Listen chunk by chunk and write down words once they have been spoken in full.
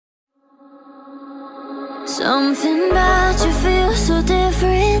Something about you feels so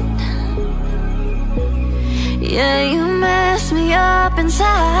different. Yeah, you mess me up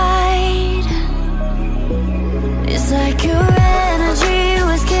inside. It's like your energy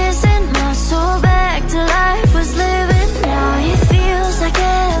was kissing my soul back to life, was living. Now it feels like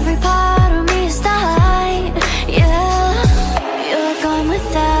every part of me is dying. Yeah, you're gone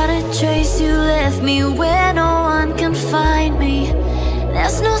without a trace. You left me where no one can find me.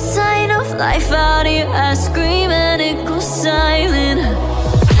 There's no sign of life out here. I scream and it goes silent.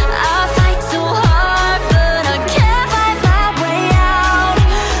 I fight so hard, but I can't find my way out.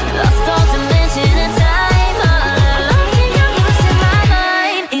 Lost all dimension and time. All alone, think I'm losing my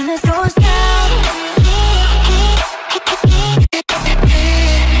mind. And this goes down.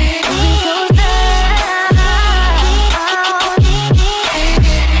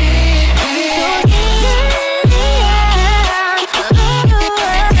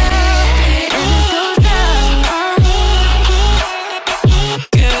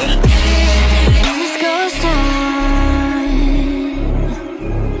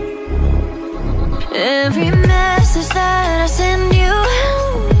 Every message that I send you,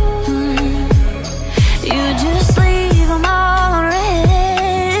 you just leave them all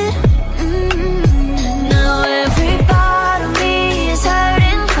unread. Now every part of me is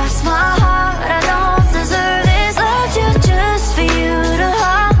hurting. Cross my heart, I don't deserve this. Loved you just for you to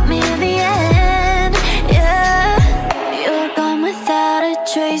haunt me in the end. Yeah, you're gone without a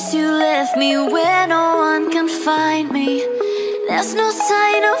trace. You left me where no one can find me. There's no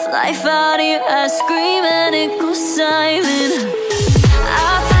sign of life out here. I scream and it goes silent.